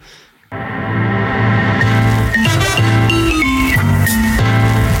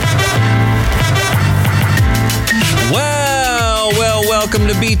welcome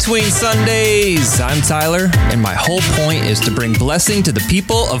to Between Sundays. I'm Tyler, and my whole point is to bring blessing to the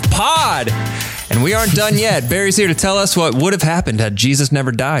people of Pod. And we aren't done yet. Barry's here to tell us what would have happened had Jesus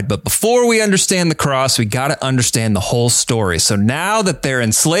never died. But before we understand the cross, we got to understand the whole story. So now that they're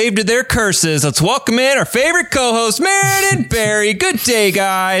enslaved to their curses, let's welcome in our favorite co-host, Meredith and Barry. Good day,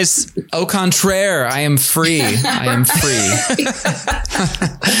 guys. Au contraire, I am free. I am free.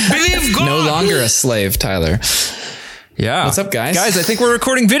 Believe God. No longer a slave, Tyler. Yeah. What's up, guys? Guys, I think we're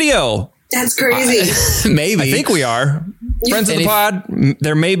recording video. That's crazy. Maybe. I think we are. Friends of the pod,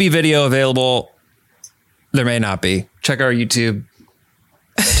 there may be video available. There may not be. Check our YouTube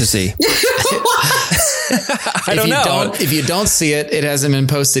to see. I don't know. If you don't see it, it hasn't been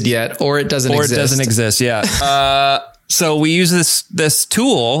posted yet, or it doesn't exist. Or it doesn't exist, yeah. So we use this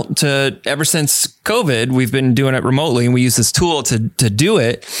tool ever since COVID, we've been doing it remotely, and we use this tool to do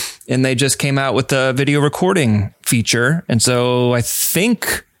it. And they just came out with the video recording feature. And so I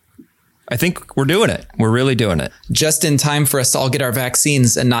think we're doing it. We're really doing it. Just in time for us to all get our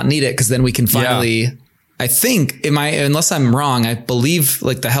vaccines and not need it, because then we can finally... Yeah. I think, unless I'm wrong, I believe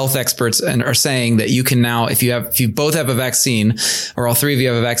like the health experts are saying that you can now, if you both have a vaccine or all three of you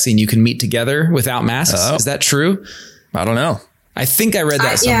have a vaccine, you can meet together without masks. Oh. Is that true? I don't know. I think I read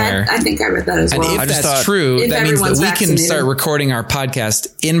that somewhere. Yeah, I think I read that as well. And if that's true, that means that we can start recording our podcast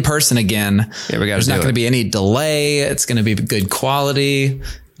in person again. Yeah, There's not going to be any delay. It's going to be good quality.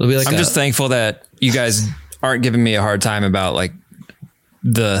 It'll be like I'm just thankful that you guys aren't giving me a hard time about like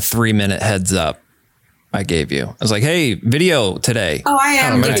the 3-minute heads up I gave you. I was like, hey, video today. Oh, I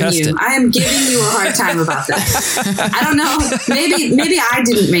am giving you a hard time about that. I don't know. Maybe I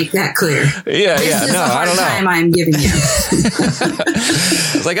didn't make that clear. Yeah. I don't know. Time I'm giving you.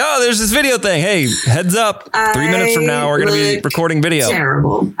 It's like, oh, there's this video thing. Hey, heads up. 3 minutes from now, we're going to be recording video.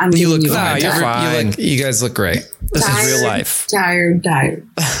 Terrible. You look fine. You're fine. You guys look great. This is real life. Tired.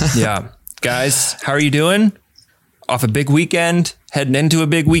 Yeah. Guys, how are you doing? Off a big weekend, heading into a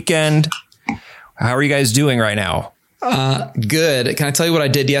big weekend. How are you guys doing right now? Good. Can I tell you what I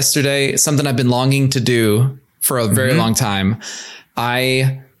did yesterday? Something I've been longing to do for a very long time.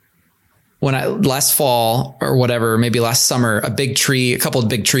 Last fall or whatever, maybe last summer, a couple of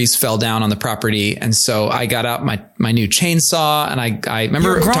big trees fell down on the property. And so I got out my new chainsaw, and I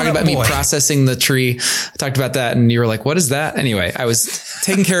remember talking about me processing the tree. I talked about that, and you were like, what is that? Anyway, I was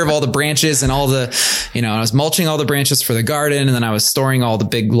taking care of all the branches and all the, I was mulching all the branches for the garden. And then I was storing all the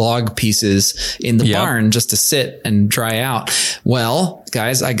big log pieces in the barn just to sit and dry out. Well,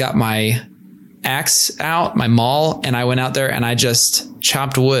 guys, I got my axe out, my maul, and I went out there and I just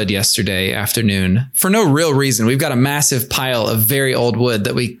chopped wood yesterday afternoon for no real reason. We've got a massive pile of very old wood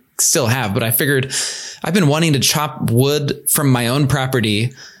that we still have, but I figured I've been wanting to chop wood from my own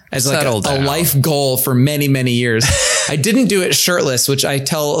property as like a life goal for many, many years. I didn't do it shirtless, which I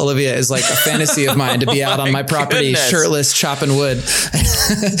tell Olivia is like a fantasy of mine to be out on my property shirtless chopping wood.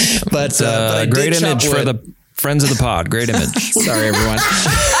 but I great image for the friends of the pod. Great image. Sorry, everyone.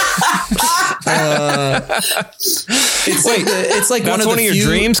 It's like that's one of your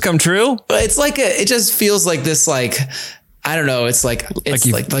dreams come true. But it's like it just feels like this, like, I don't know. It's like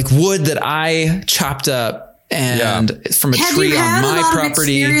wood that I chopped up and from a tree on my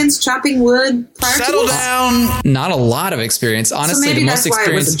property. Experience chopping wood. Settle down. Not a lot of experience, honestly. So maybe the most that's why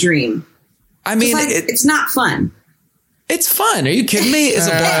it was a dream. I mean, it's not fun. It's fun. Are you kidding me? It's a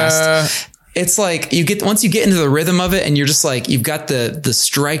blast. It's like once you get into the rhythm of it, and you're just like, you've got the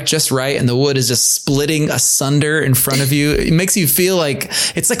strike just right, and the wood is just splitting asunder in front of you. It makes you feel like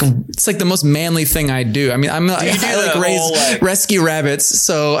it's like the most manly thing I do. I mean, I rescue rabbits,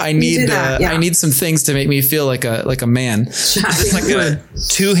 so I need I need some things to make me feel like a man. It's like a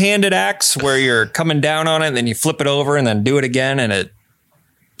two-handed axe where you're coming down on it, and then you flip it over, and then do it again, and it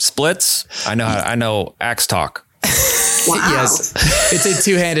splits. I know axe talk. Wow. Yes, it's a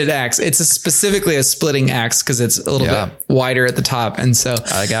two-handed axe. It's specifically a splitting axe because it's a little bit wider at the top, and so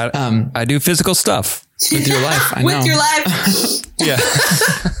I got it. I do physical stuff with your life. I know. With your life, yeah.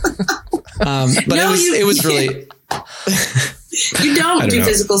 But no, it was really. You don't do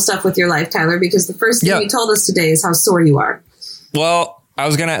physical stuff with your life, Tyler, because the first thing you told us today is how sore you are. Well, that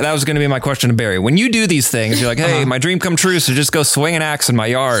was gonna be my question to Barry. When you do these things, you're like, hey, my dream come true, so just go swing an axe in my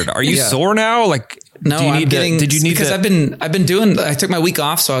yard. Are you sore now? Like. No, I took my week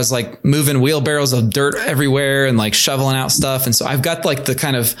off. So I was like moving wheelbarrows of dirt everywhere and like shoveling out stuff. And so I've got like the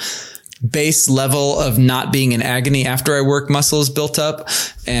kind of base level of not being in agony after I work muscles built up.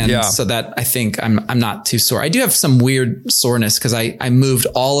 And so that I think I'm not too sore. I do have some weird soreness because I moved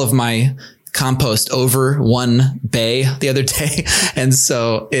all of my compost over one bay the other day. And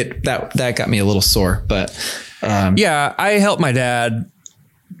so that got me a little sore, but I helped my dad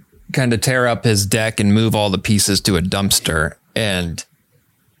kind of tear up his deck and move all the pieces to a dumpster. And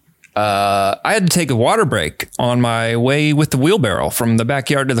I had to take a water break on my way with the wheelbarrow from the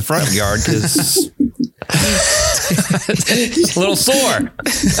backyard to the front yard because a little sore.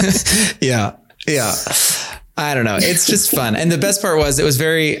 Yeah. I don't know. It's just fun. And the best part was it was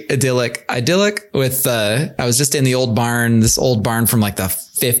very idyllic with, I was just in the old barn, this old barn from like the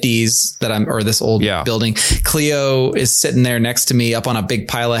 50s this old building. Cleo is sitting there next to me up on a big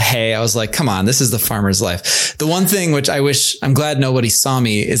pile of hay. I was like, come on, this is the farmer's life. The one thing which I'm glad nobody saw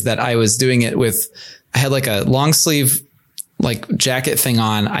me is that I was doing it I had like a long sleeve like jacket thing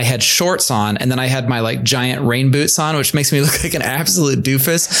on. I had shorts on, and then I had my like giant rain boots on, which makes me look like an absolute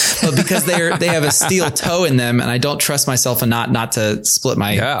doofus. But because they have a steel toe in them, and I don't trust myself not to split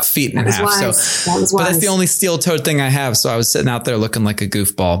my feet in half. Wise. But that's the only steel toed thing I have. So I was sitting out there looking like a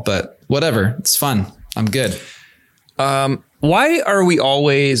goofball, but whatever. It's fun. I'm good. Why are we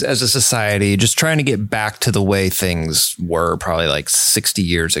always, as a society, just trying to get back to the way things were probably like 60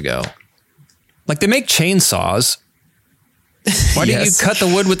 years ago? Like they make chainsaws. Why do you cut the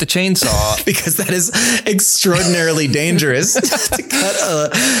wood with the chainsaw? Because that is extraordinarily dangerous to cut.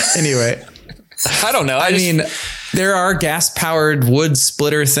 Anyway, I don't know. I mean, there are gas powered wood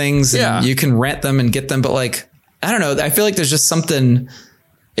splitter things and you can rent them and get them. But like, I don't know. I feel like there's just something.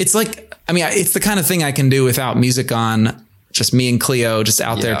 It's like, I mean, it's the kind of thing I can do without music on, just me and Cleo just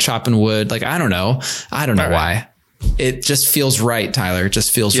out there chopping wood. Like, I don't know. I don't know why. It just feels right, Tyler. It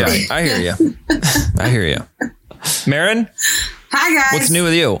just feels right. I hear you. Marin? Hi, guys. What's new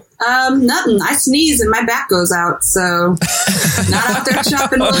with you? Nothing. I sneeze and my back goes out, so not out there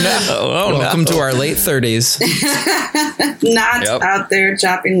chopping wood. Welcome to our late 30s. Not out there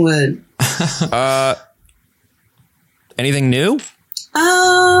chopping wood. Anything new?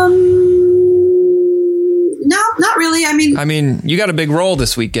 No, not really. I mean, you got a big role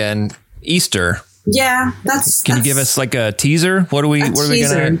this weekend, Easter. Yeah, Can you give us like a teaser? What are we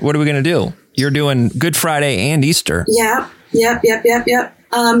gonna do? You're doing Good Friday and Easter. Yep.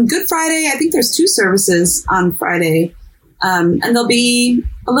 Good Friday. I think there's 2 services on Friday, and they'll be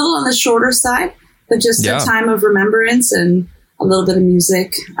a little on the shorter side, but just a time of remembrance and a little bit of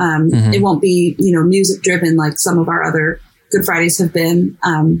music. It won't be, music driven like some of our other Good Fridays have been.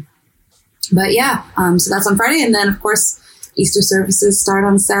 But so that's on Friday, and then of course Easter services start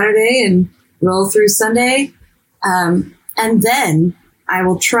on Saturday and roll through Sunday, and then I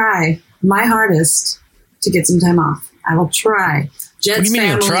will try my hardest to get some time off. I will try. Jed's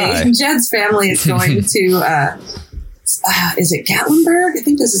family is going to, is it Gatlinburg? I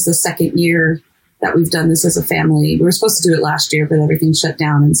think this is the second year that we've done this as a family. We were supposed to do it last year, but everything shut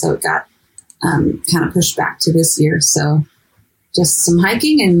down. And so it got kind of pushed back to this year. So just some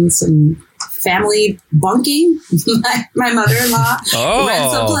hiking and some family bunking. My mother-in-law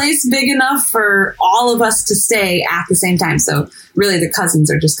rents a place big enough for all of us to stay at the same time. So really the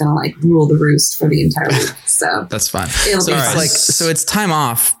cousins are just going to like rule the roost for the entire week. So that's fun. It'll be fun. So it's time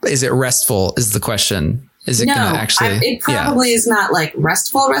off. Is it restful is the question. Is it going to actually? It probably is not like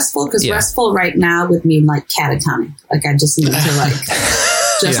restful because restful right now would mean like catatonic. Like I just need to like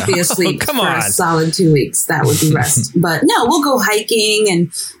just be asleep for a solid 2 weeks. That would be rest. But no, we'll go hiking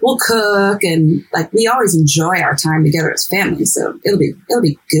and we'll cook and like we always enjoy our time together as family. So it'll be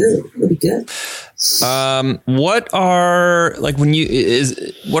good. It'll be good.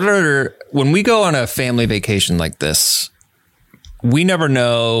 When we go on a family vacation like this, we never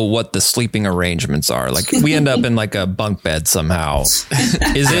know what the sleeping arrangements are. Like we end up in like a bunk bed somehow.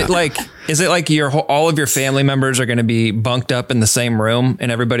 Is it like all of your family members are going to be bunked up in the same room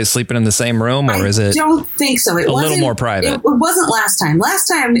and everybody's sleeping in the same room, or is it? I don't think so. It a little more private. It wasn't last time. Last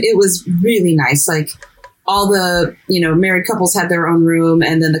time it was really nice. Like all the, married couples had their own room,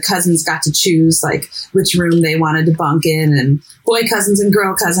 and then the cousins got to choose like which room they wanted to bunk in, and boy cousins and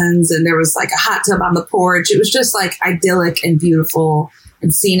girl cousins. And there was like a hot tub on the porch. It was just like idyllic and beautiful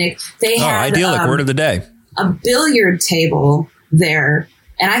and scenic. They had idyllic word of the day, a billiard table there.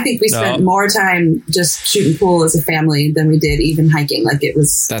 And I think we spent more time just shooting pool as a family than we did even hiking. Like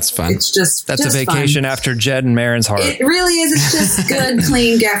that's fun. It's that's a vacation fun. After Jed and Marin's heart. It really is. It's just good,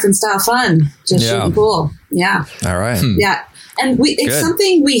 clean Gaffin style fun. Just shooting pool. Yeah. All right. Yeah. And it's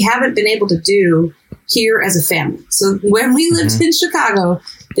something we haven't been able to do here as a family. So when we lived in Chicago,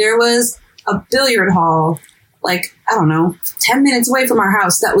 there was a billiard hall, like, I don't know, 10 minutes away from our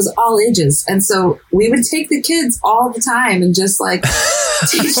house that was all ages. And so we would take the kids all the time and just like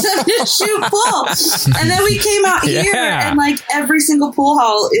teach them to shoot pool. And then we came out here and like every single pool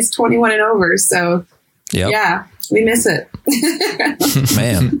hall is 21 and over. So we miss it.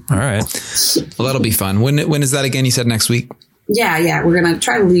 Man. All right. Well, that'll be fun. When is that again? You said next week? Yeah. We're going to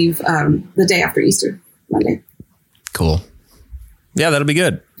try to leave the day after Easter, Monday. Cool. Yeah, that'll be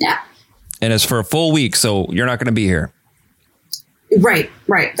good. Yeah. And it's for a full week, so you're not going to be here. Right.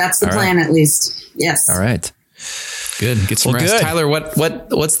 That's the plan, at least. Yes. All right. Good. Get some rest. Good. Tyler,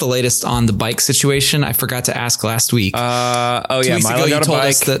 what's the latest on the bike situation? I forgot to ask last week. 2 weeks ago, you told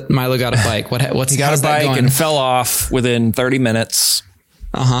us that Milo got a bike. He got a bike and fell off within 30 minutes.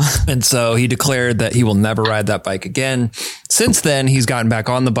 And so he declared that he will never ride that bike again. Since then, he's gotten back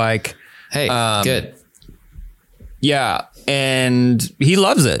on the bike. Hey, good. Yeah. And he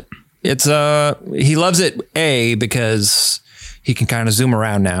loves it. He loves it, because he can kind of zoom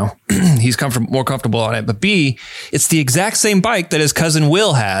around now. He's more comfortable on it. But B, it's the exact same bike that his cousin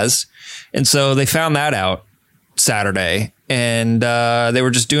Will has. And so they found that out Saturday. And they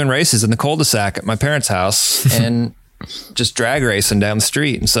were just doing races in the cul-de-sac at my parents' house and just drag racing down the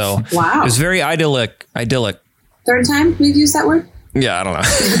street. And so it was very idyllic. Third time we've used that word? Yeah, I don't know.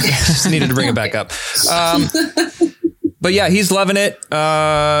 Just needed to bring it back up. But yeah, he's loving it.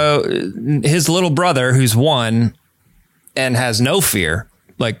 His little brother, who's 1 and has no fear,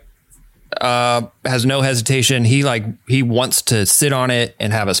 has no hesitation. He wants to sit on it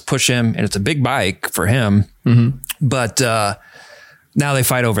and have us push him. And it's a big bike for him. Mm-hmm. But now they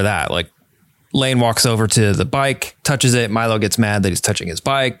fight over that. Lane walks over to the bike, touches it. Milo gets mad that he's touching his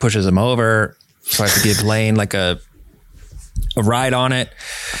bike, pushes him over. So I have to give Lane a ride on it.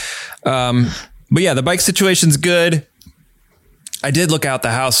 But yeah, the bike situation's good. I did look out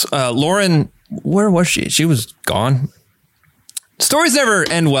the house. Lauren, where was she? She was gone. Stories never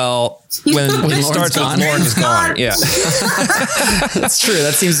end well when it starts with Lauren is gone. Yeah. That's true.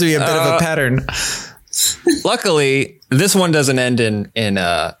 That seems to be a bit of a pattern. Luckily, this one doesn't end in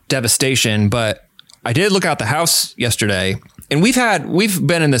devastation, but I did look out the house yesterday, and we've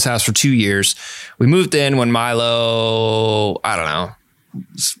been in this house for 2 years. We moved in when Milo, I don't know,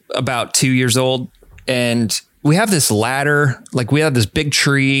 about 2 years old, and we have this ladder, we have this big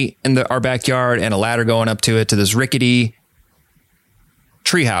tree in our backyard and a ladder going up to it, to this rickety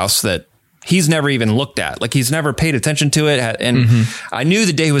tree house that he's never even looked at. He's never paid attention to it. And I knew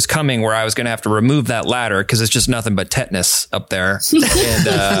the day was coming where I was going to have to remove that ladder because it's just nothing but tetanus up there.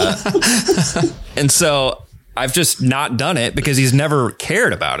 And so I've just not done it because he's never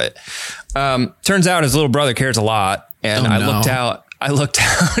cared about it. Turns out his little brother cares a lot. And I looked out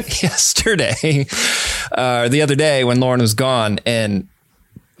yesterday, the other day when Lauren was gone, and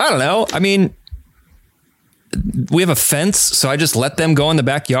I don't know. I mean, we have a fence, so I just let them go in the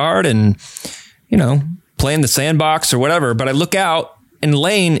backyard and, play in the sandbox or whatever. But I look out and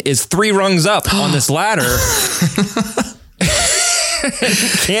Lane is 3 rungs up on this ladder.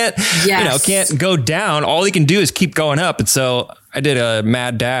 Can't go down. All he can do is keep going up. And so I did a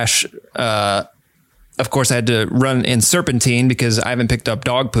mad dash. Of course, I had to run in serpentine because I haven't picked up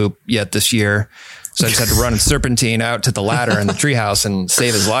dog poop yet this year. So I just had to run in serpentine out to the ladder in the treehouse and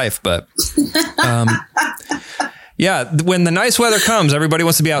save his life. But yeah, when the nice weather comes, everybody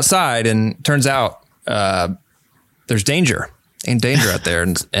wants to be outside, and turns out there's danger out there.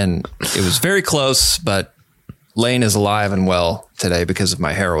 And it was very close, but Lane is alive and well today because of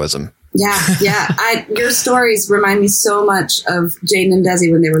my heroism. Yeah. Your stories remind me so much of Jaden and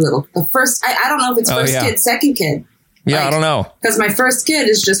Desi when they were little. The first, I don't know if it's first kid, second kid. Yeah, I don't know. Because my first kid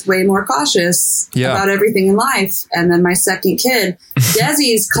is just way more cautious about everything in life. And then my second kid,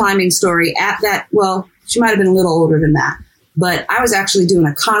 Desi's climbing story she might have been a little older than that. But I was actually doing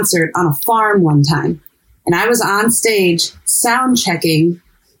a concert on a farm one time. And I was on stage sound checking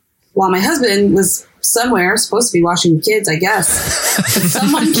while my husband was somewhere, supposed to be watching the kids, I guess. But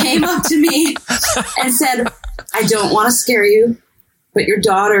someone came up to me and said, "I don't want to scare you, but your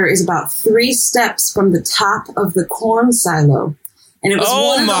daughter is about 3 steps from the top of the corn silo." And it was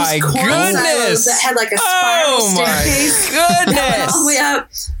one of those corn silos that had a spiral staircase that all the way up.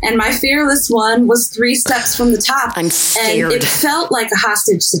 And my fearless one was 3 steps from the top. I'm scared. And it felt like a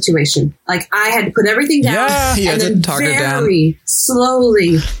hostage situation. I had to put everything down and then very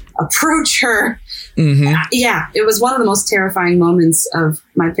slowly approach her. Mm-hmm. Yeah, it was one of the most terrifying moments of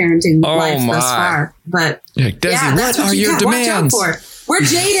my parenting life thus far. But Desi, what are your demands? Where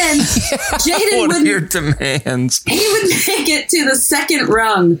Jaden what are your demands? He would make it to the second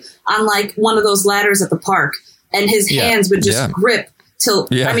rung on one of those ladders at the park, and his hands would just grip till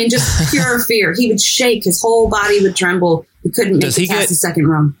just pure fear. He would shake, his whole body would tremble. He couldn't make it past the second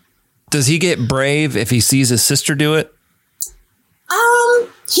rung. Does he get brave if he sees his sister do it?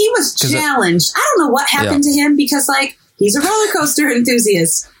 He was challenged. I don't know what happened to him because he's a roller coaster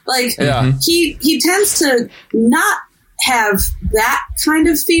enthusiast. He tends to not have that kind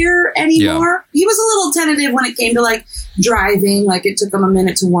of fear anymore. He was a little tentative when it came to like driving. Like it took him a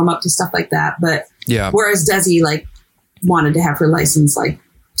minute to warm up to stuff like that. But whereas Desi like wanted to have her license like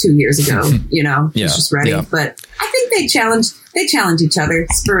 2 years ago, you know, she's just ready. Yeah. But I think they challenge each other,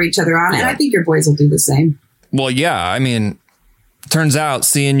 spur each other on. And I think your boys will do the same. Well, yeah. I mean, turns out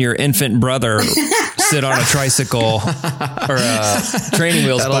seeing your infant brother sit on a tricycle or a training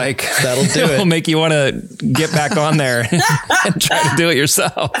wheels bike, that'll do it. Will make you want to get back on there and try to do it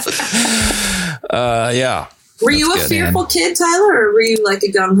yourself. Yeah. Were you a fearful kid, Tyler, or were you like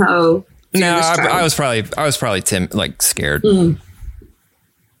a gung ho? No, I was probably like scared.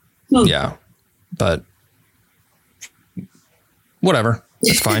 Yeah, but whatever.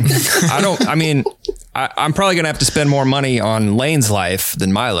 It's fine. I'm probably going to have to spend more money on Lane's life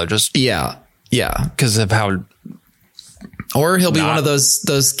than Milo. Just because of how. Or he'll be one of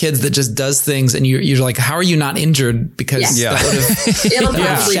those kids that just does things, and you're like, how are you not injured? Because that would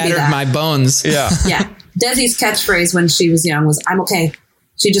have shattered my bones. Yeah. Desi's catchphrase when she was young was, "I'm okay."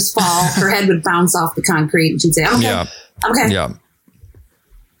 She'd just fall, her head would bounce off the concrete, and she'd say, "I'm okay. I'm okay."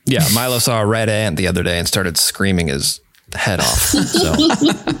 Yeah. Milo saw a red ant the other day and started screaming his head off. So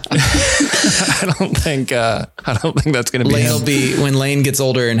I don't think that's going to be. Lane will be, when Lane gets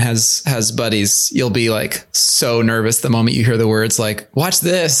older and has buddies, you'll be like so nervous the moment you hear the words like, "Watch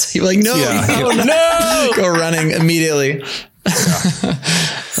this." You're like, no, no, go running immediately.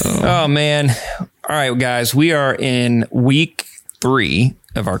 Oh man. All right, guys, we are in week 3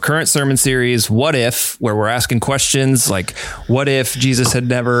 of our current sermon series, What If, where we're asking questions like, what if Jesus had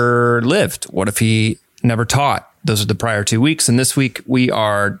never lived? What if he never taught? Those are the prior 2 weeks. And this week we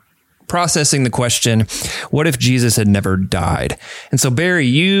are processing the question, what if Jesus had never died? And so, Barry,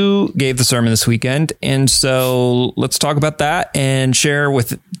 you gave the sermon this weekend. And so let's talk about that and share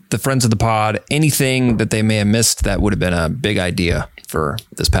with the friends of the pod anything that they may have missed that would have been a big idea for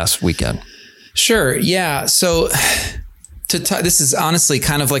this past weekend. Sure. Yeah. So this is honestly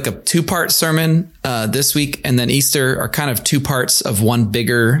kind of like a 2-part sermon this week, and then Easter are kind of 2 parts of one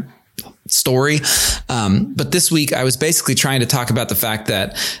bigger story. But this week I was basically trying to talk about the fact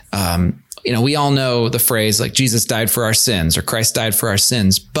that, we all know the phrase like Jesus died for our sins or Christ died for our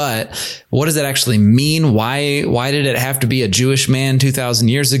sins, but what does that actually mean? Why did it have to be a Jewish man 2,000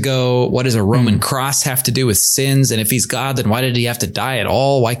 years ago? What does a Roman cross have to do with sins? And if he's God, then why did he have to die at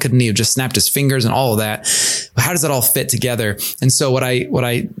all? Why couldn't he have just snapped his fingers and all of that? How does that all fit together? And so what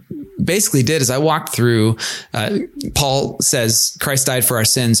I basically did is I walked through, Paul says Christ died for our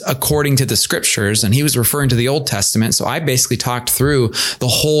sins according to the scriptures, and he was referring to the Old Testament. So I basically talked through the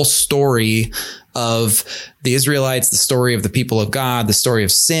whole story of the Israelites, the story of the people of God, the story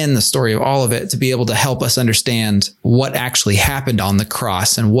of sin, the story of all of it, to be able to help us understand what actually happened on the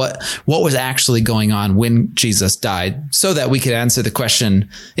cross and what was actually going on when Jesus died, so that we could answer the question,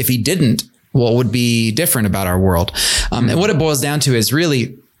 if he didn't, what would be different about our world? And what it boils down to is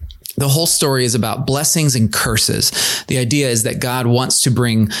really, the whole story is about blessings and curses. The idea is that God wants to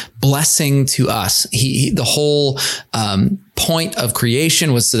bring blessing to us. The whole point of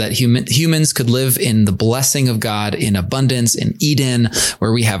creation was so that humans could live in the blessing of God in abundance in Eden,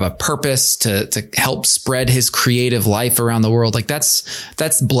 where we have a purpose to help spread his creative life around the world. Like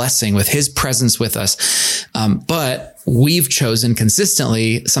that's blessing, with his presence with us. But we've chosen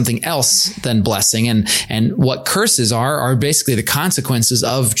consistently something else than blessing. And what curses are basically the consequences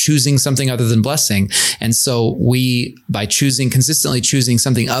of choosing something other than blessing. And so by consistently choosing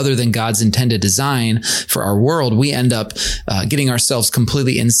something other than God's intended design for our world, we end up getting ourselves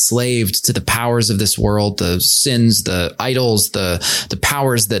completely enslaved to the powers of this world, the sins, the idols, the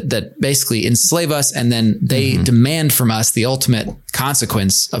powers that basically enslave us. And then they demand from us the ultimate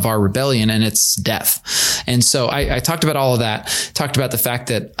consequence of our rebellion, and it's death. And so I talked about all of that, talked about the fact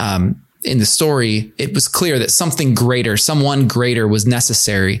that in the story, it was clear that someone greater was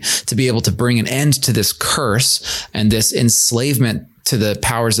necessary to be able to bring an end to this curse and this enslavement to the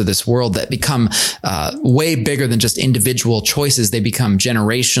powers of this world that become way bigger than just individual choices. They become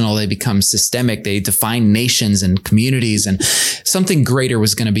generational. They become systemic. They define nations and communities, and something greater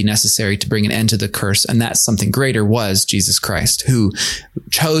was going to be necessary to bring an end to the curse. And that something greater was Jesus Christ, who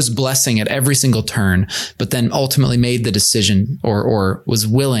chose blessing at every single turn, but then ultimately made the decision or was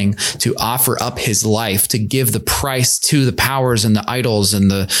willing to offer up his life to give the price to the powers and the idols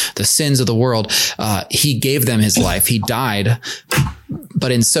and the sins of the world. He gave them his life. He died.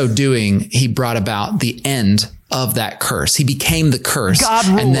 But in so doing, he brought about the end of that curse. He became the curse,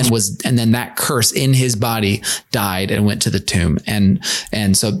 and then that curse in his body died and went to the tomb. And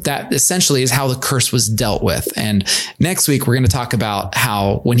so that essentially is how the curse was dealt with. And next week, we're going to talk about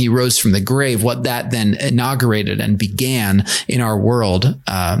how when he rose from the grave, what that then inaugurated and began in our world.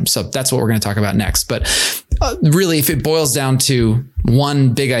 So that's what we're going to talk about next. But really, if it boils down to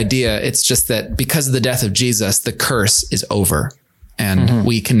one big idea, it's just that because of the death of Jesus, the curse is over, and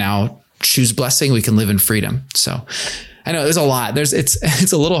we can now choose blessing. We can live in freedom. So I know there's a lot.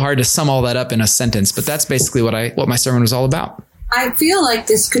 It's a little hard to sum all that up in a sentence, but that's basically what my sermon was all about. I feel like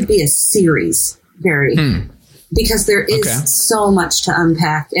this could be a series, because there is so much to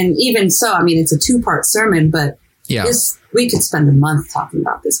unpack. And even so, I mean, it's a 2-part sermon, but we could spend a month talking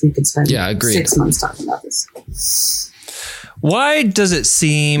about this. We could spend 6 months talking about this. Why does it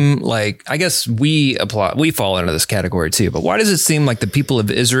seem like, I guess we fall into this category too, but why does it seem like the people of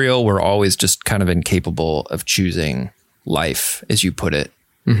Israel were always just kind of incapable of choosing life, as you put it?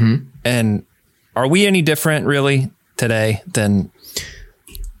 Mm-hmm. And are we any different really today than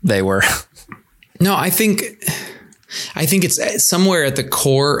they were? No, I think it's somewhere at the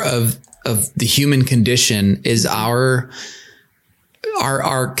core of the human condition is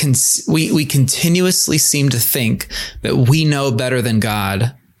we continuously seem to think that we know better than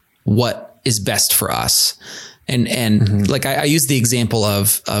God what is best for us. And like I use the example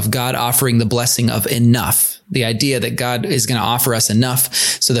of God offering the blessing of enough, the idea that God is going to offer us enough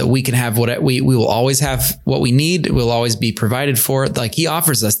so that we can have what we will always have what we need. We'll always be provided for. Like he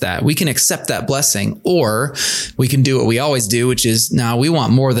offers us that. We can accept that blessing, or we can do what we always do, which is now we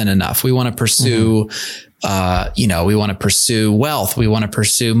want more than enough. We want to pursue we want to pursue wealth. We want to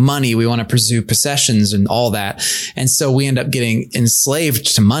pursue money. We want to pursue possessions and all that. And so we end up getting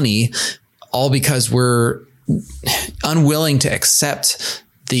enslaved to money, all because we're unwilling to accept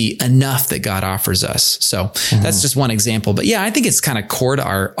the enough that God offers us. So that's just one example. But yeah, I think it's kind of core to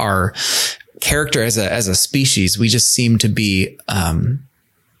our character as a species. We just seem to be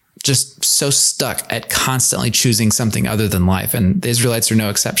just so stuck at constantly choosing something other than life. And the Israelites are no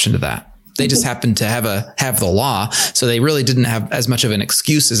exception to that. They just happened to have the law, so they really didn't have as much of an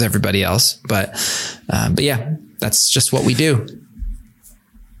excuse as everybody else. But yeah, that's just what we do.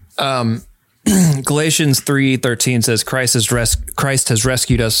 Galatians 3:13 says, Christ has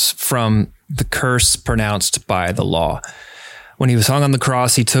rescued us from the curse pronounced by the law. When he was hung on the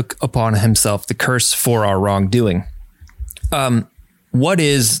cross, he took upon himself the curse for our wrongdoing. What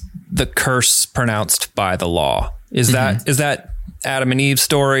is the curse pronounced by the law? Is that Adam and Eve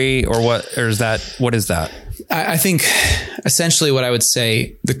story, or what? Or what is that? I think essentially what I would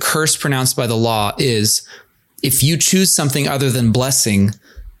say, the curse pronounced by the law is if you choose something other than blessing,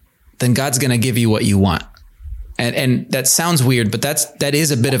 then God's going to give you what you want. And that sounds weird, but that is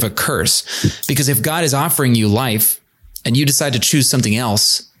a bit of a curse, because if God is offering you life and you decide to choose something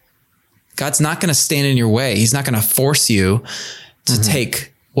else, God's not going to stand in your way. He's not going to force you to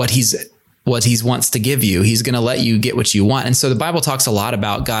take what he wants to give you. He's going to let you get what you want. And so the Bible talks a lot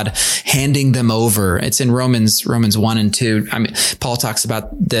about God handing them over. It's in Romans 1 and 2. I mean, Paul talks about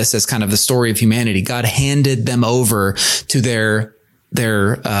this as kind of the story of humanity. God handed them over to their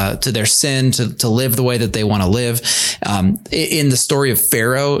sin, to live the way that they want to live. In the story of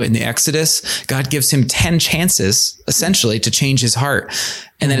Pharaoh in the Exodus, God gives him 10 chances essentially to change his heart.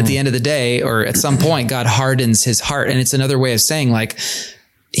 And then at the end of the day, or at some point, God hardens his heart. And it's another way of saying, like,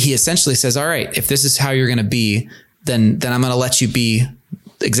 he essentially says, all right, if this is how you're going to be, then I'm going to let you be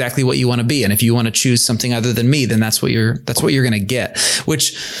exactly what you want to be. And if you want to choose something other than me, then that's what you're going to get,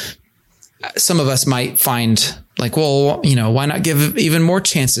 which some of us might find like, well, why not give even more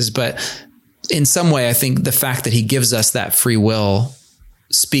chances? But in some way, I think the fact that he gives us that free will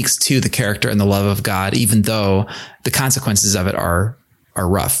speaks to the character and the love of God, even though the consequences of it are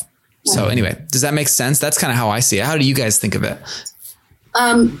rough. So anyway, does that make sense? That's kind of how I see it. How do you guys think of it?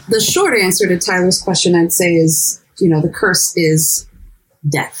 The short answer to Tyler's question, I'd say, is, the curse is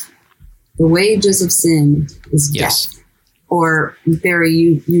death. The wages of sin is death. Or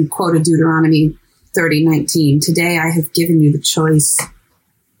Barry, you quoted Deuteronomy 30:19. Today I have given you the choice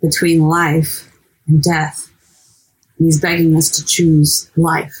between life and death. And he's begging us to choose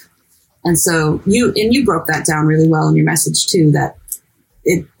life. And so you broke that down really well in your message too, that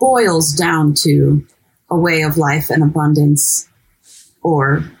it boils down to a way of life and abundance,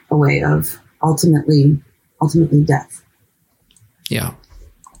 or a way of ultimately death. Yeah.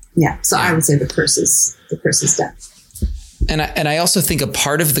 Yeah. So I would say the curse is death. And I also think a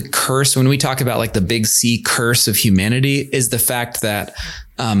part of the curse, when we talk about like the big C curse of humanity, is the fact that,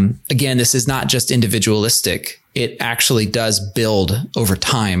 again, this is not just individualistic. it actually does build over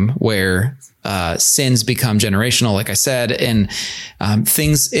time where sins become generational, like I said, and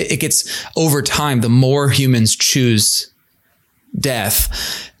things, it gets over time, the more humans choose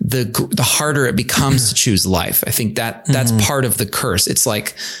death, the harder it becomes to choose life. I think that's part of the curse. It's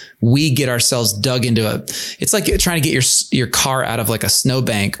like we get ourselves dug into it's like trying to get your car out of like a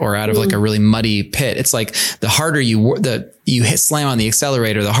snowbank or out of like a really muddy pit. It's like the harder you slam on the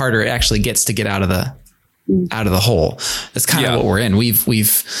accelerator, the harder it actually gets to get out of the hole. That's kind of what we're in.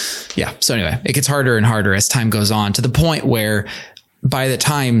 So anyway, it gets harder and harder as time goes on, to the point where by the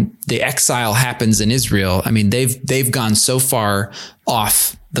time the exile happens in Israel, I mean, they've gone so far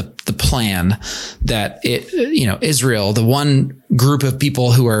off the plan that Israel, the one group of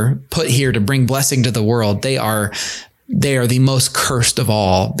people who are put here to bring blessing to the world, they are the most cursed of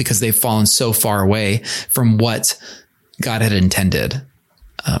all, because they've fallen so far away from what God had intended.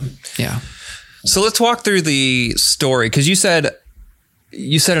 So let's walk through the story, because you said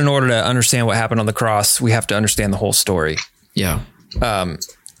in order to understand what happened on the cross, we have to understand the whole story. Yeah.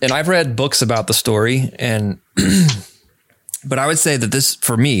 And I've read books about the story, but I would say that this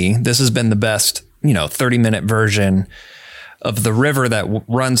has been the best, 30-minute version of the river that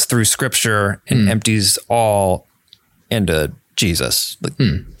runs through Scripture and empties all into Jesus.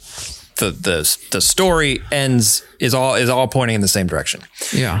 The story is all pointing in the same direction.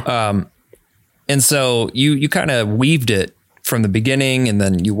 Yeah. And so you kind of weaved it from the beginning, and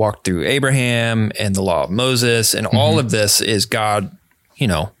then you walked through Abraham and the law of Moses, and all of this is God,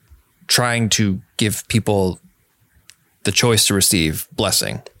 trying to give people the choice to receive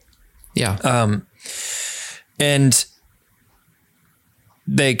blessing. Yeah. And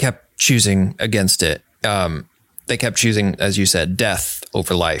they kept choosing against it. They kept choosing, as you said, death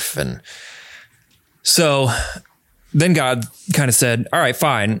over life. And so then God kind of said, all right,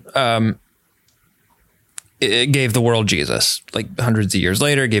 fine. It gave the world Jesus, like hundreds of years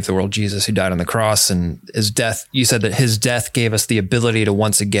later, gave the world Jesus, who died on the cross, and his death. You said that his death gave us the ability to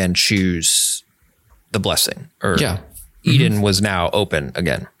once again choose the blessing, or Eden was now open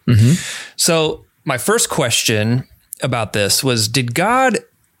again. So my first question about this was, did God,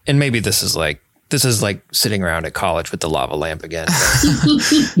 and maybe this is like sitting around at college with the lava lamp again.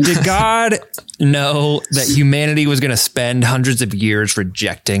 Did God know that humanity was going to spend hundreds of years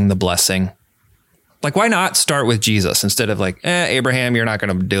rejecting the blessing? Like, why not start with Jesus instead of like, Abraham, you're not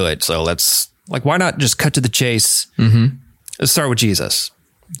going to do it. So why not just cut to the chase? Let's start with Jesus.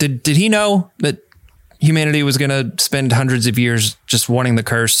 Did he know that humanity was going to spend hundreds of years just wanting the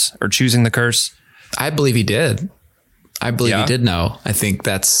curse or choosing the curse? I believe he did. He did know. I think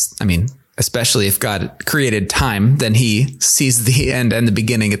especially if God created time, then he sees the end and the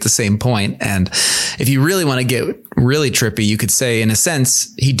beginning at the same point. And if you really want to get really trippy, you could say, in a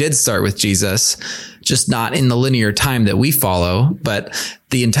sense, he did start with Jesus, just not in the linear time that we follow, but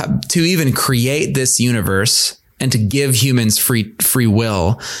to even create this universe and to give humans free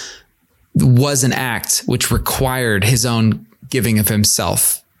will was an act which required his own giving of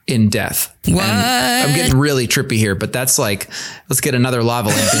himself in death. What? And I'm getting really trippy here, but that's like, let's get another lava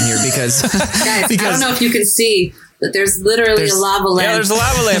lamp in here because, guys, I don't know if you can see, but there's literally a lava lamp. Yeah, there's a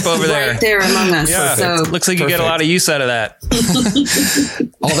lava lamp over there. Right there among us. Yeah, so looks like you get a lot of use out of that.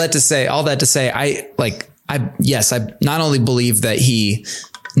 all that to say, I not only believe that he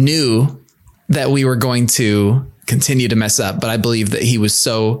knew that we were going to continue to mess up, but I believe that he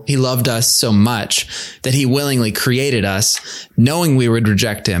loved us so much that he willingly created us, knowing we would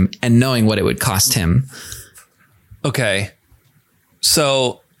reject him and knowing what it would cost him. Okay.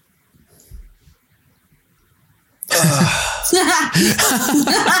 So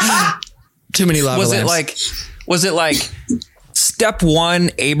too many lava lamps. Was it like step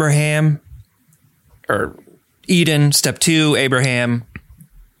 1, Abraham, or Eden, step 2, Abraham?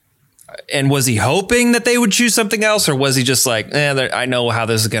 And was he hoping that they would choose something else, or was he just like, I know how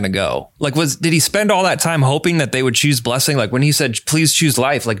this is going to go? Like, did he spend all that time hoping that they would choose blessing? Like when he said, please choose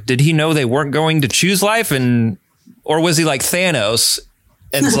life, like, did he know they weren't going to choose life? Or was he like Thanos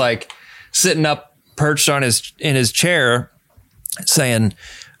and it's like sitting up perched in his chair saying,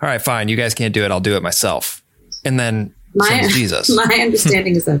 all right, fine, you guys can't do it, I'll do it myself. And then Jesus. My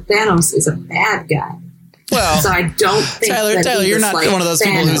understanding is that Thanos is a bad guy. Well, so I don't think Tyler, you're not one of those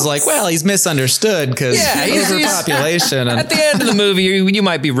people who's like, well, he's misunderstood because overpopulation. At the end of the movie, you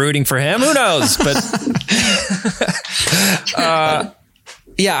might be rooting for him. Who knows? But I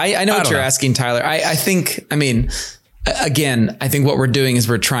know what you're asking, Tyler. I think what we're doing is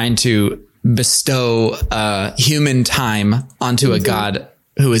we're trying to bestow human time onto a God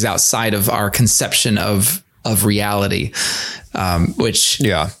who is outside of our conception of reality. which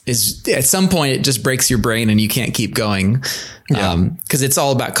is at some point it just breaks your brain and you can't keep going. Cause it's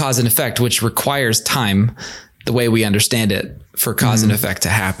all about cause and effect, which requires time, the way we understand it, for cause and effect to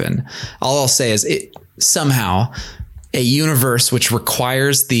happen. All I'll say is somehow a universe which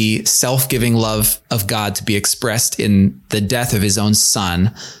requires the self-giving love of God to be expressed in the death of his own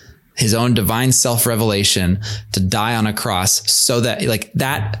son, his own divine self-revelation, to die on a cross, so that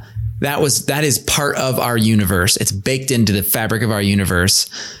that is part of our universe. It's baked into the fabric of our universe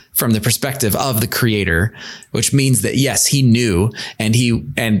from the perspective of the creator, which means that yes, he knew, and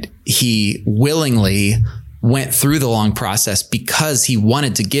he willingly went through the long process because he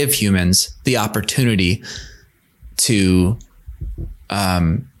wanted to give humans the opportunity to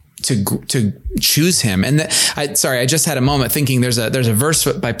choose him. And I just had a moment thinking there's a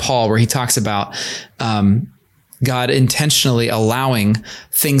verse by Paul where he talks about, God intentionally allowing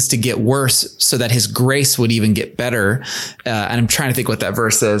things to get worse so that his grace would even get better. And I'm trying to think what that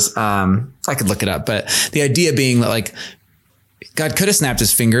verse is. I could look it up, but the idea being that, like, God could have snapped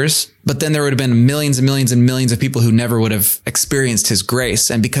his fingers, but then there would have been millions and millions and millions of people who never would have experienced his grace.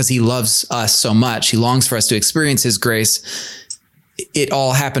 And because he loves us so much, he longs for us to experience his grace. It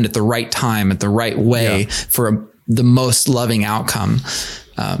all happened at the right time, at the right way, for the most loving outcome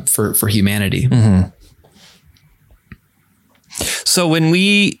for humanity. Mm-hmm. So when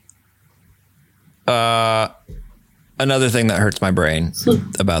we, another thing that hurts my brain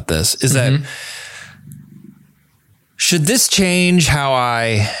about this is that, should this change how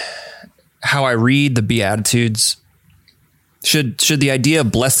I read the Beatitudes? Should the idea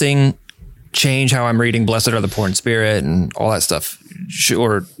of blessing change how I'm reading "Blessed are the poor in spirit" and all that stuff?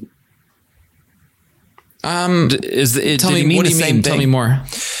 Or tell me, what do you mean? Tell me more.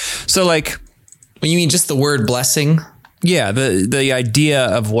 So, like, when you mean just the word blessing? Yeah, the idea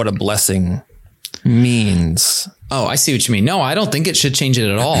of what a blessing means. Oh, I see what you mean. No, I don't think it should change it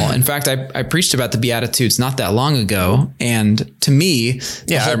at all. In fact, I preached about the Beatitudes not that long ago, and to me,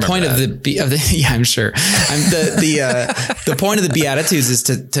 the whole point of the I'm sure. The point of the Beatitudes is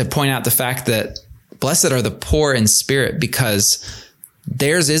to point out the fact that blessed are the poor in spirit, because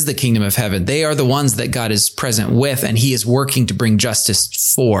theirs is the kingdom of heaven. They are the ones that God is present with, and he is working to bring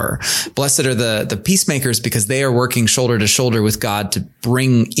justice for. Blessed are the peacemakers, because they are working shoulder to shoulder with God to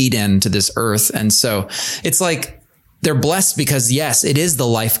bring Eden to this earth. And so it's like they're blessed because, yes, it is the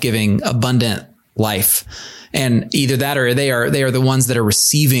life-giving, abundant life. And either that or they are the ones that are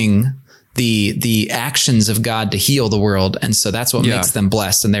receiving the actions of God to heal the world. And so that's what makes them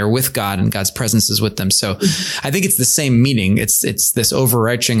blessed, and they're with God, and God's presence is with them. So I think it's the same meaning. It's this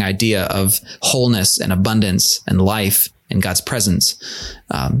overarching idea of wholeness and abundance and life in God's presence.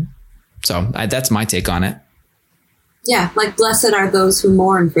 That's my take on it. Yeah. Like, blessed are those who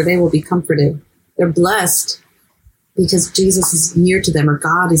mourn, for they will be comforted. They're blessed because Jesus is near to them, or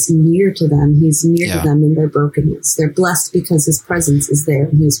God is near to them. He's near to them in their brokenness. They're blessed because his presence is there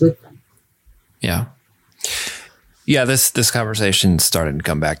and he's with them. Yeah. Yeah. This conversation started to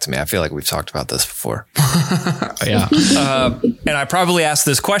come back to me. I feel like we've talked about this before. Yeah. And I probably asked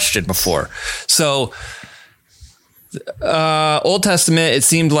this question before. So, Old Testament, it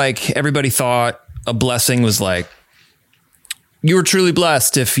seemed like everybody thought a blessing was like, you were truly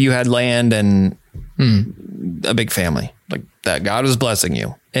blessed if you had land and a big family, like that God was blessing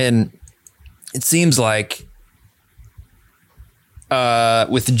you. And it seems like,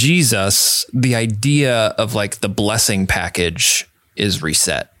 with Jesus, the idea of like the blessing package is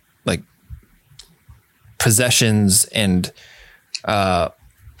reset. Like, possessions and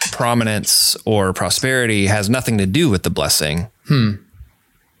prominence or prosperity has nothing to do with the blessing.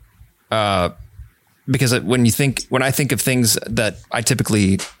 Because when I think of things that I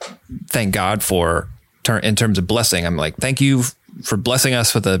typically thank God for in terms of blessing, I'm like, thank you for blessing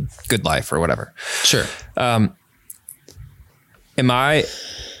us with a good life or whatever. Sure. Am I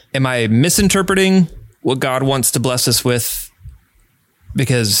misinterpreting what God wants to bless us with?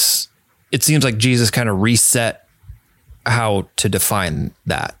 Because it seems like Jesus kind of reset how to define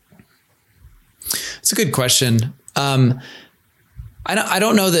that. It's a good question. I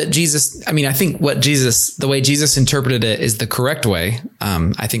don't know that Jesus, I mean, I think the way Jesus interpreted it is the correct way.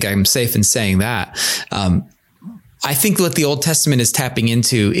 I think I'm safe in saying that. I think what the Old Testament is tapping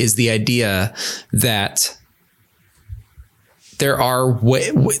into is the idea that there are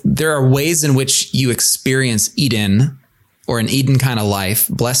ways in which you experience Eden, or an Eden kind of life,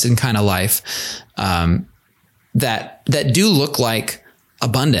 blessed kind of life, that do look like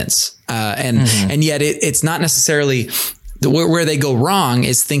abundance. And yet it's not necessarily where they go wrong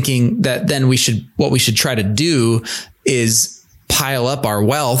is thinking that then what we should try to do is pile up our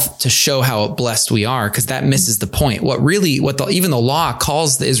wealth to show how blessed we are, because that misses the point. Even the law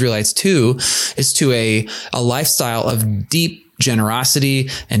calls the Israelites to is to a lifestyle of deep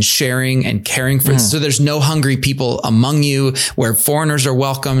generosity and sharing and caring for. So there's no hungry people among you, where foreigners are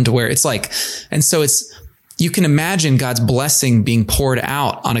welcomed, where it's like, and so you can imagine God's blessing being poured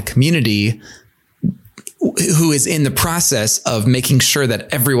out on a community who is in the process of making sure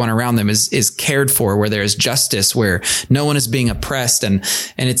that everyone around them is cared for, where there is justice, where no one is being oppressed. And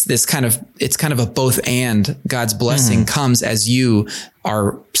it's this kind of a both and. God's blessing comes as you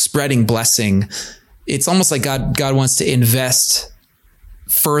are spreading blessing. It's almost like God wants to invest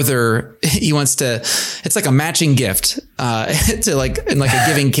further. He wants to, it's like a matching gift, to like, in like a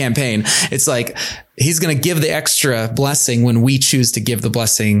giving campaign. It's like, he's going to give the extra blessing when we choose to give the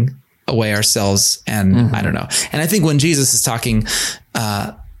blessing away ourselves. And I don't know. And I think when Jesus is talking,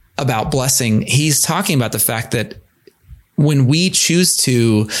 about blessing, he's talking about the fact that when we choose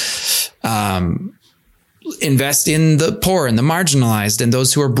to, invest in the poor and the marginalized and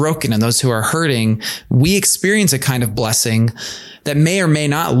those who are broken and those who are hurting, we experience a kind of blessing that may or may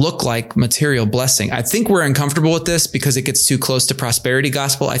not look like material blessing. I think we're uncomfortable with this because it gets too close to prosperity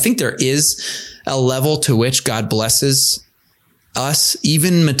gospel. I think there is a level to which God blesses us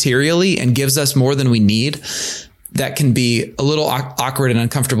even materially and gives us more than we need. That can be a little awkward and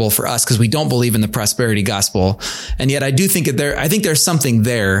uncomfortable for us because we don't believe in the prosperity gospel. And yet I do think I think there's something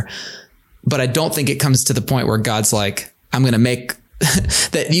there. But I don't think it comes to the point where God's like, I'm going to make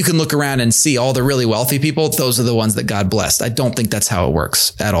that you can look around and see all the really wealthy people. Those are the ones that God blessed. I don't think that's how it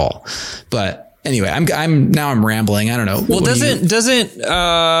works at all. But anyway, I'm rambling. I don't know. Well,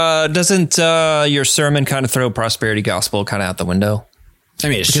 doesn't your sermon kind of throw prosperity gospel kind of out the window? I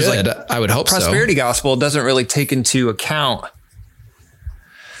mean, it should. I would hope prosperity gospel doesn't really take into account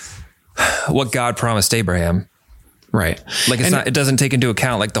what God promised Abraham. Right. Like it doesn't take into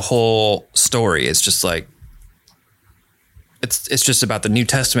account like the whole story. It's just like, it's just about the New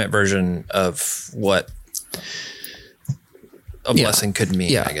Testament version of what a blessing could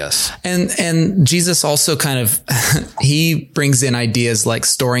mean, I guess. And Jesus also kind of, he brings in ideas like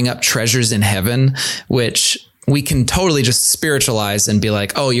storing up treasures in heaven, which we can totally just spiritualize and be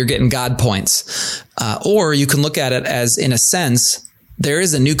like, oh, you're getting God points. Or you can look at it as, in a sense, there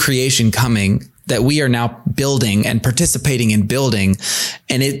is a new creation coming that we are now building and participating in building.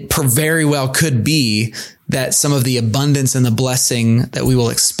 And it very well could be that some of the abundance and the blessing that we will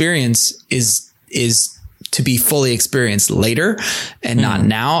experience is to be fully experienced later and not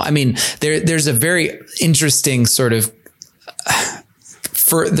now. I mean, there's a very interesting sort of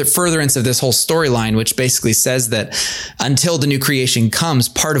the furtherance of this whole storyline, which basically says that until the new creation comes,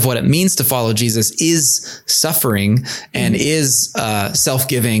 part of what it means to follow Jesus is suffering and is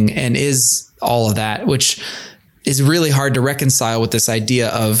self-giving and is all of that, which is really hard to reconcile with this idea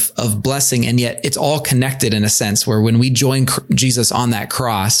of blessing. And yet it's all connected in a sense where when we join Jesus on that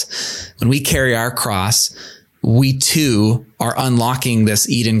cross, when we carry our cross, we too are unlocking this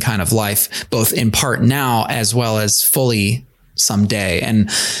Eden kind of life, both in part now as well as fully someday.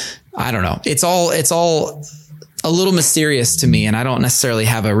 And I don't know, it's all a little mysterious to me. And I don't necessarily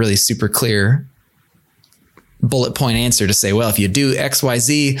have a really super clear bullet point answer to say, well, if you do X, Y,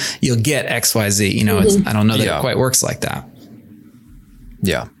 Z, you'll get X, Y, Z. You know, I don't know that it quite works like that.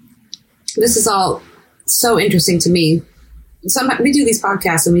 Yeah. This is all so interesting to me. Sometimes we do these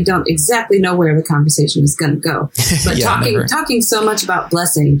podcasts and we don't exactly know where the conversation is going to go. But talking so much about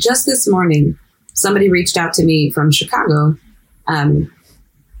blessing, just this morning, somebody reached out to me from Chicago, and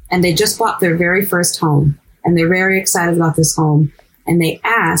they just bought their very first home, and they're very excited about this home. And they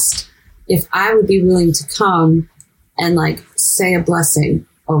asked if I would be willing to come and like say a blessing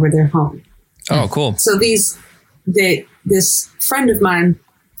over their home. Oh, cool. So this friend of mine,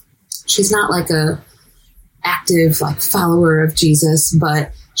 she's not like a active like follower of Jesus,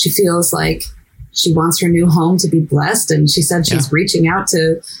 but she feels like she wants her new home to be blessed. And she said she's reaching out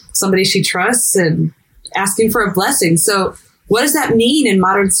to somebody she trusts and asking for a blessing. So what does that mean in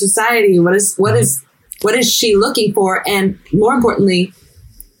modern society? What is she looking for? And more importantly,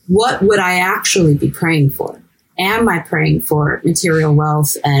 what would I actually be praying for? Am I praying for material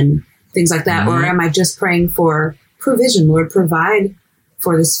wealth and things like that? Or am I just praying for provision? Lord, provide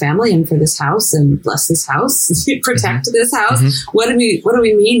for this family and for this house and bless this house, protect this house. What do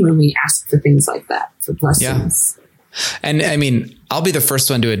we mean when we ask for things like that, for blessings? Yeah. And I mean, I'll be the first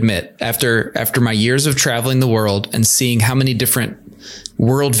one to admit, after my years of traveling the world and seeing how many different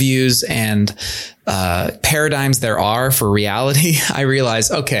worldviews and paradigms there are for reality, I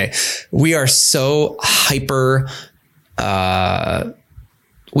realize, okay, we are so hyper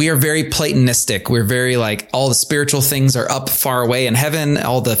we are very Platonistic. We're very like all the spiritual things are up far away in heaven.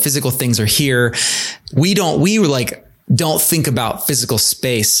 All the physical things are here. We don't think about physical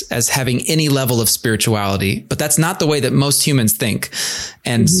space as having any level of spirituality, but that's not the way that most humans think.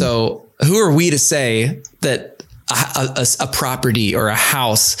 And so who are we to say that a property or a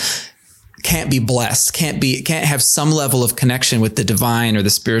house can't be blessed, can't have some level of connection with the divine or the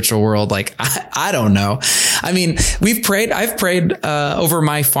spiritual world? Like, I don't know. I mean, I've prayed over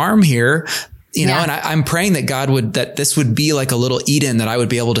my farm here, you know, and I'm praying that that this would be like a little Eden, that I would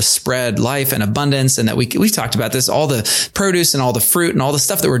be able to spread life and abundance. And that we've talked about this, all the produce and all the fruit and all the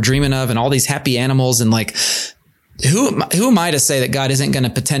stuff that we're dreaming of and all these happy animals. And like, who am I to say that God isn't going to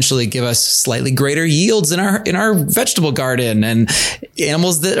potentially give us slightly greater yields in our vegetable garden and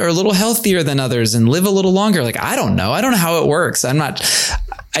animals that are a little healthier than others and live a little longer? Like, I don't know. I don't know how it works. I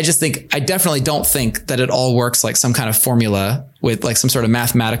definitely don't think that it all works like some kind of formula with like some sort of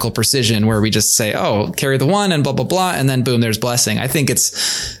mathematical precision where we just say, oh, carry the one and blah, blah, blah. And then boom, there's blessing. I think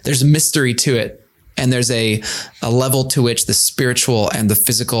there's a mystery to it. And there's a level to which the spiritual and the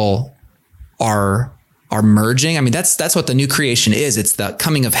physical are merging. I mean, that's what the new creation is. It's the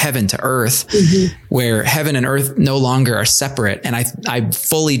coming of heaven to earth, where heaven and earth no longer are separate. And I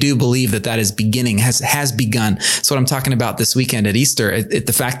fully do believe that is beginning, has begun. That's what I'm talking about this weekend at Easter.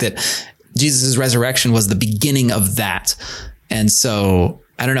 The fact that Jesus' resurrection was the beginning of that. And so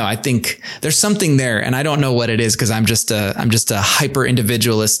I don't know. I think there's something there, and I don't know what it is because I'm just a hyper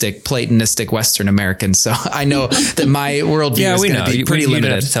individualistic, Platonistic Western American. So I know that my worldview is going to be pretty limited.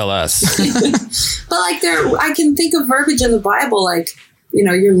 You have to tell us. But like I can think of verbiage in the Bible, like, you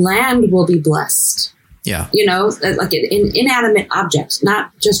know, your land will be blessed. Yeah. You know, like an inanimate object,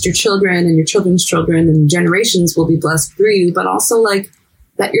 not just your children and your children's children and generations will be blessed through you, but also like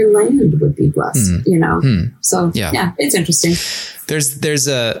that your land would be blessed, you know? So yeah, it's interesting. There's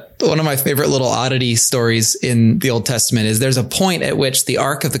one of my favorite little oddity stories in the Old Testament is there's a point at which the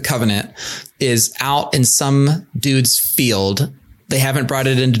Ark of the Covenant is out in some dude's field. They haven't brought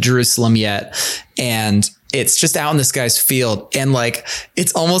it into Jerusalem yet. And it's just out in this guy's field. And like,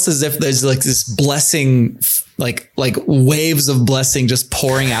 it's almost as if there's like this blessing, like waves of blessing just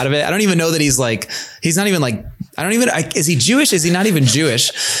pouring out of it. I don't even know that he's not even like, is he Jewish? Is he not even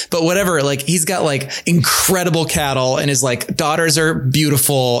Jewish? But whatever, like he's got like incredible cattle and his like daughters are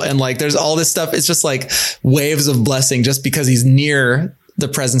beautiful. And like, there's all this stuff. It's just like waves of blessing just because he's near the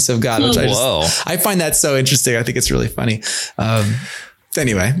presence of God, which I find that so interesting. I think it's really funny.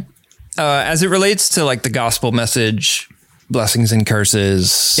 Anyway. As it relates to like the gospel message, blessings and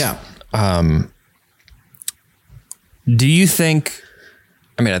curses. Yeah. Do you think,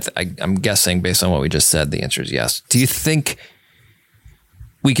 I mean, I'm guessing based on what we just said, the answer is yes. Do you think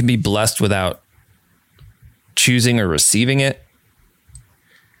we can be blessed without choosing or receiving it?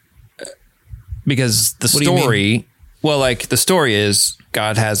 Because the story, the story is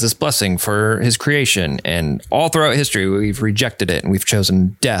God has this blessing for his creation, and all throughout history, we've rejected it and we've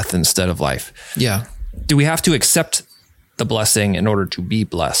chosen death instead of life. Yeah. Do we have to accept the blessing in order to be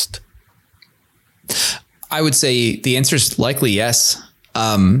blessed? I would say the answer is likely yes.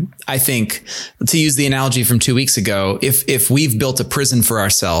 I think, to use the analogy from 2 weeks ago, if we've built a prison for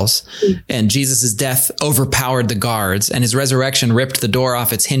ourselves and Jesus' death overpowered the guards and his resurrection ripped the door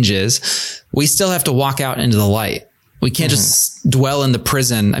off its hinges, we still have to walk out into the light. We can't just dwell in the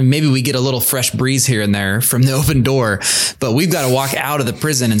prison. I mean, maybe we get a little fresh breeze here and there from the open door, but we've got to walk out of the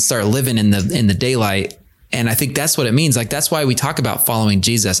prison and start living in the daylight. And I think that's what it means. Like, that's why we talk about following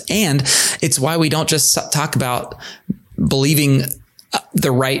Jesus. And it's why we don't just talk about believing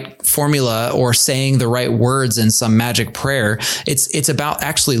the right formula or saying the right words in some magic prayer. It's about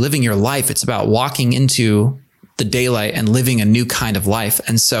actually living your life. It's about walking into the daylight and living a new kind of life.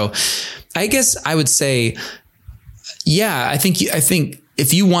 And so I guess I would say, yeah, I think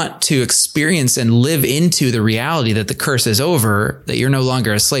if you want to experience and live into the reality that the curse is over, that you're no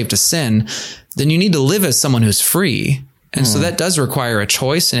longer a slave to sin, then you need to live as someone who's free. And so that does require a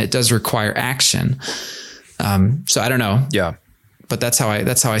choice and it does require action. So I don't know. Yeah. But that's how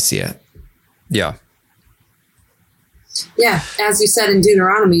I see it. Yeah. Yeah. As you said in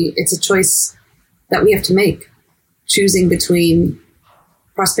Deuteronomy, it's a choice that we have to make, choosing between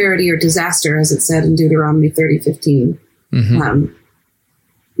prosperity or disaster, as it said in Deuteronomy 30:15.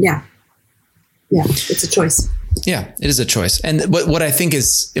 Yeah, it's a choice. Yeah, it is a choice. And what I think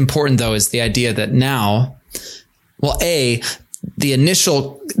is important, though, is the idea that now, the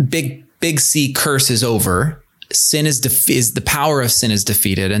initial big C curse is over. sin is the power of sin is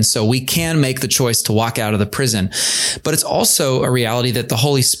defeated. And so we can make the choice to walk out of the prison, but it's also a reality that the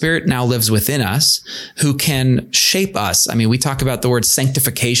Holy Spirit now lives within us, who can shape us. I mean, we talk about the word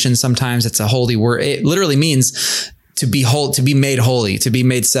sanctification. Sometimes it's a holy word. It literally means to be whole, to be made holy, to be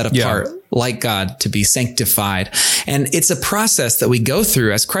made set apart like God, to be sanctified. And it's a process that we go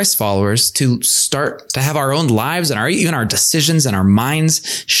through as Christ followers to start to have our own lives and even our decisions and our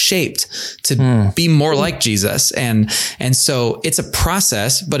minds shaped to be more like Jesus. And so it's a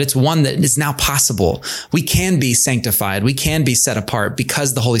process, but it's one that is now possible. We can be sanctified. We can be set apart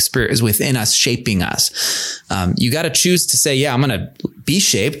because the Holy Spirit is within us, shaping us. You got to choose to say, yeah, I'm going to be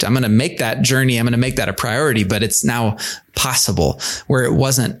shaped. I'm going to make that journey. I'm going to make that a priority, but it's now possible where it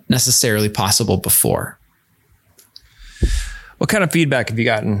wasn't necessarily possible before. What kind of feedback have you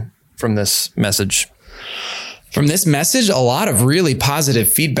gotten from this message? From this message, a lot of really positive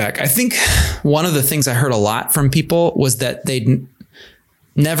feedback. I think one of the things I heard a lot from people was that they'd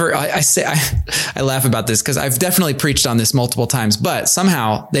never, I laugh about this because I've definitely preached on this multiple times, but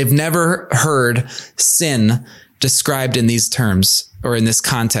somehow they've never heard sin described in these terms or in this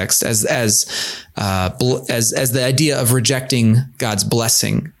context as the idea of rejecting God's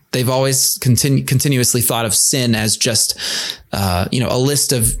blessing. They've always continuously thought of sin as just, a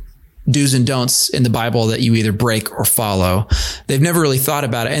list of do's and don'ts in the Bible that you either break or follow. They've never really thought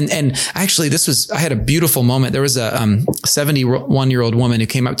about it. And actually I had a beautiful moment. There was a 71-year-old woman who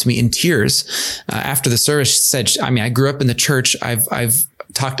came up to me in tears after the service. She said, I grew up in the church. I've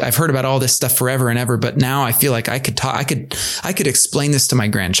heard about all this stuff forever and ever, but now I feel like I could explain this to my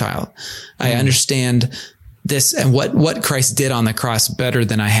grandchild. I understand this and what Christ did on the cross better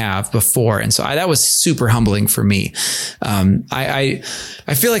than I have before. And so that was super humbling for me. I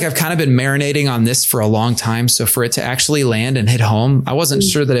feel like I've kind of been marinating on this for a long time. So for it to actually land and hit home, I wasn't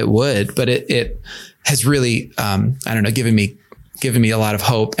sure that it would, but it has really, given me a lot of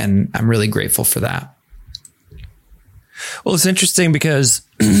hope, and I'm really grateful for that. Well, it's interesting because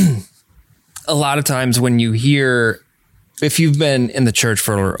a lot of times when you hear, if you've been in the church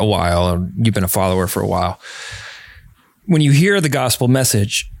for a while, or you've been a follower for a while, when you hear the gospel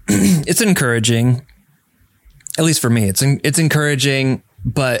message, it's encouraging. At least for me, it's encouraging,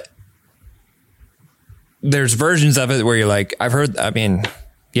 but there's versions of it where you're like, I've heard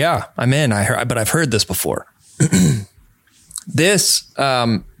this before.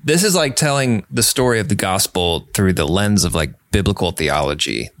 This is like telling the story of the gospel through the lens of like biblical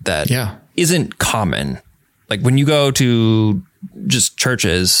theology that isn't common. Like when you go to just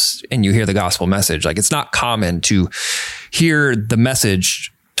churches and you hear the gospel message, like it's not common to hear the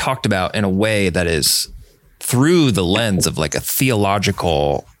message talked about in a way that is through the lens of like a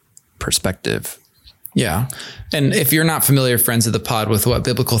theological perspective. Yeah. And if you're not familiar, friends of the pod, with what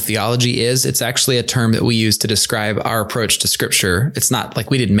biblical theology is, it's actually a term that we use to describe our approach to scripture. It's not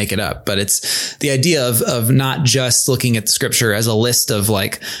like we didn't make it up, but it's the idea of not just looking at the scripture as a list of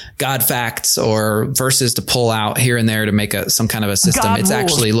like God facts or verses to pull out here and there to make some kind of a system. God it's rules.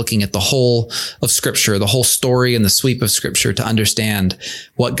 Actually looking at the whole of scripture, the whole story and the sweep of scripture to understand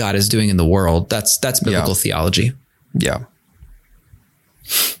what God is doing in the world. That's biblical theology. Yeah.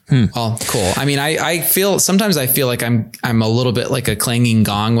 Oh, cool. I mean, sometimes I feel like I'm a little bit like a clanging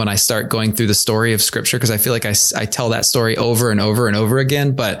gong when I start going through the story of scripture, because I feel like I tell that story over and over and over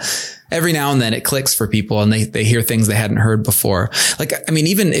again, but every now and then it clicks for people and they hear things they hadn't heard before. Like, I mean,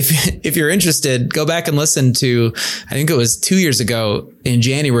 even if you're interested, go back and listen to, I think it was 2 years ago in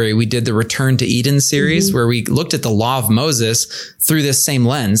January, we did the Return to Eden series where we looked at the law of Moses through this same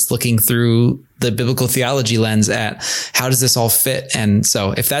lens, looking through the biblical theology lens at how does this all fit? And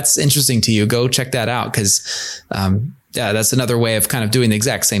so if that's interesting to you, go check that out. Cause, that's another way of kind of doing the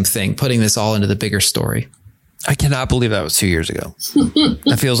exact same thing, putting this all into the bigger story. I cannot believe that was 2 years ago.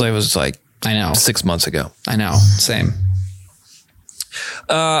 That feels like it was like, I know, 6 months ago. I know. Same.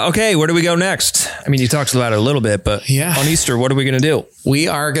 Okay. Where do we go next? I mean, you talked about it a little bit, but on Easter, what are we going to do? We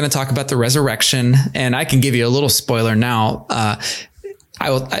are going to talk about the resurrection, and I can give you a little spoiler now.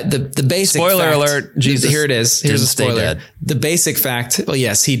 The basic spoiler fact, alert. Jesus, here it is. Here's a spoiler. Dead. The basic fact. Well,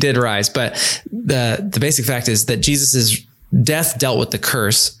 yes, he did rise, but the basic fact is that Jesus's death dealt with the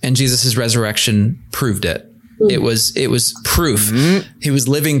curse, and Jesus's resurrection proved it. It was proof. He was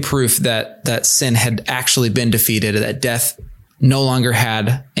living proof that sin had actually been defeated, that death no longer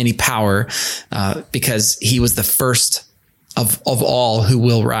had any power, because he was the first of all who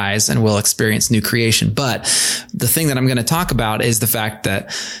will rise and will experience new creation. But the thing that I'm going to talk about is the fact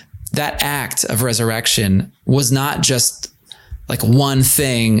that act of resurrection was not just like one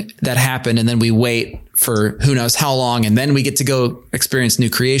thing that happened and then we wait for who knows how long and then we get to go experience new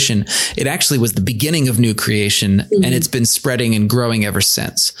creation. It actually was the beginning of new creation, and it's been spreading and growing ever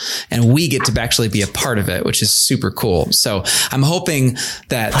since. And we get to actually be a part of it, which is super cool. So I'm hoping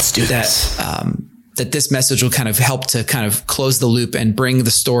that that this message will kind of help to kind of close the loop and bring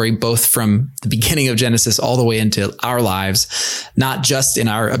the story both from the beginning of Genesis all the way into our lives, not just in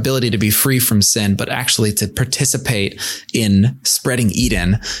our ability to be free from sin, but actually to participate in spreading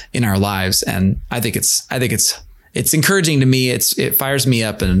Eden in our lives. And I think it's encouraging to me. It fires me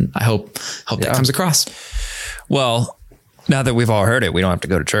up, and I hope that comes across. Well, now that we've all heard it, we don't have to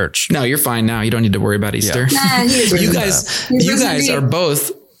go to church. No, you're fine now. You don't need to worry about Easter. Yeah. You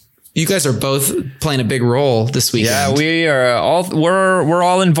guys are both playing a big role this weekend. Yeah, we're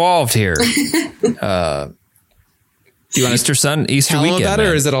all involved here. Do you want Easter weekend about it,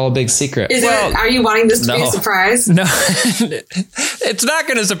 or is it all a big secret? Are you wanting this to be a surprise? No, it's not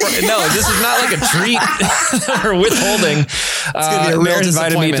going to surprise. No, this is not like a treat or withholding. It's going to be a real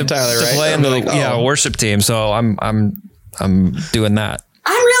disappointment, Tyler, to play in the worship team. So I'm doing that.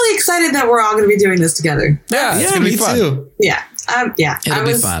 I'm really excited that we're all going to be doing this together. Yeah, it's going to be fun. Too. Yeah. It'll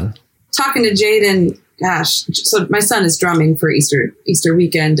be fun. Talking to Jaden, so my son is drumming for Easter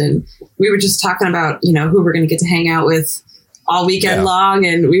weekend, and we were just talking about, who we're going to get to hang out with all weekend long,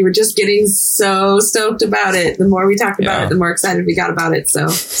 and we were just getting so stoked about it. The more we talked about it, the more excited we got about it. So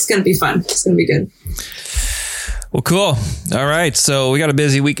it's going to be fun. It's going to be good. Well, cool. All right. So we got a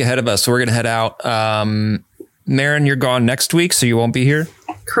busy week ahead of us, so we're going to head out. Maren, you're gone next week, so you won't be here?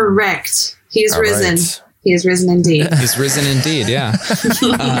 Correct. He's risen. Right. He is risen indeed. He's risen indeed, yeah. Does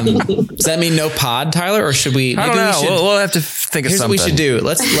that mean no pod, Tyler, or should we? I don't know. We'll have to think of something. Here's what we should do.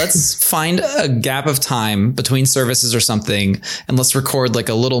 Let's find a gap of time between services or something, and let's record like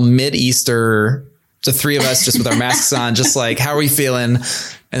a little mid-Easter, the three of us just with our masks on, just like, how are we feeling? And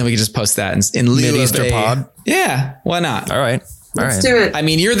then we can just post that in lieu mid-Easter of pod. Yeah, why not? All right. Let's do it. I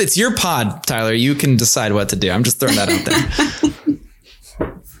mean, it's your pod, Tyler. You can decide what to do. I'm just throwing that out there.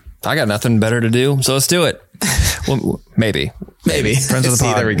 I got nothing better to do, so let's do it. Well, maybe friends of the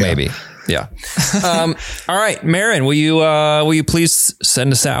pod. There we go. Maybe, yeah. All right, Maren, will you please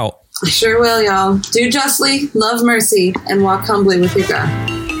send us out? I sure will, y'all. Do justly, love mercy, and walk humbly with your God.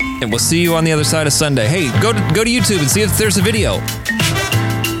 And we'll see you on the other side of Sunday. Hey, go to YouTube and see if there's a video.